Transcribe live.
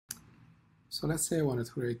So let's say I wanted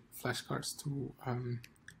to create flashcards to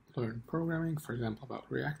learn programming, for example, about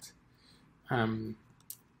React.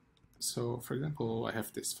 So for example, I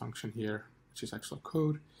have this function here, which is actual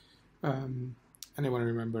code, and I want to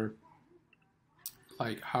remember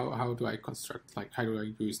like how do I construct, like how do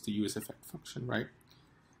I use the use effect function, right?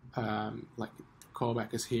 Like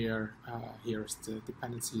callback is here, here's the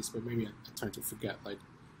dependencies, but maybe I tend to forget like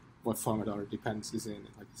what format are the dependencies in,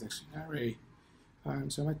 like it's actually an array.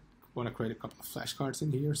 So I might want to create a couple of flashcards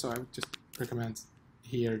in here, so I would just recommend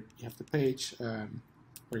here you have the page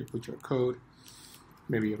where you put your code.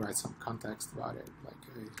 Maybe you write some context about it, like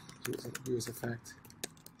a use effect.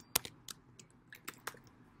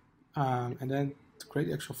 And then to create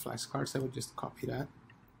the actual flashcards, I would just copy that,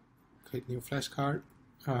 create a new flashcard,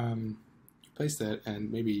 you paste that, and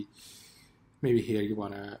maybe here you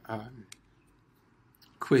want to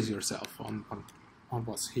quiz yourself on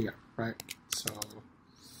what's here, right? So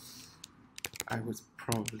I would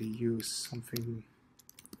probably use something,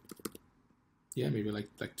 yeah, maybe like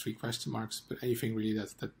 3 question marks, but anything really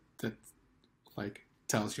that like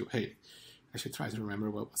tells you, hey, I should try to remember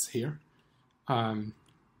what was here. And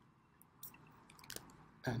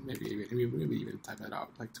maybe even type that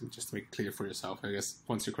out, like to just make it clear for yourself. I guess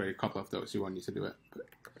once you create a couple of those, you won't need to do it. But,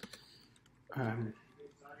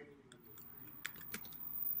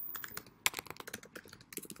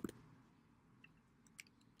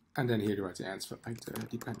 and then here you write the answer, like the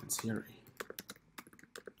dependency array.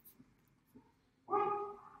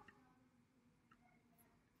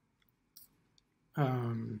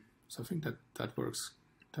 So I think that works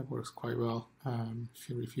quite well. If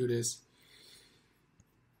you review this,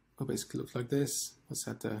 it'll basically look like this. Let's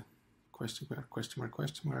set the question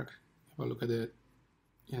mark. Have a look at it,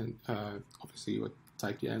 and obviously you would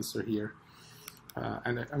type the answer here.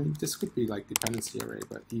 And I mean, this could be like dependency array,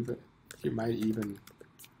 but even you might even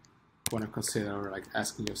want to consider like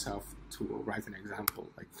asking yourself to write an example.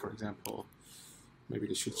 Like for example, maybe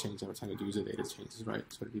this should change every time the user data changes, right?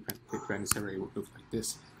 So the dependency array would look like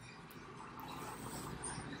this.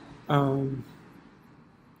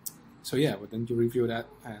 So yeah, but then you review that,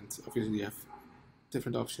 and obviously you have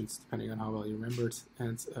different options depending on how well you remember it.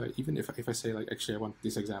 And even if I say like, actually I want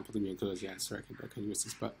this example to be included as the answer, I can use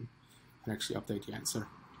this button and actually update the answer.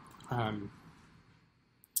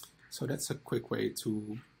 So that's a quick way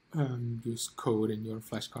to use code in your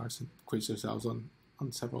flashcards and quiz yourselves on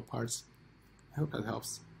several parts. I hope that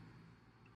helps.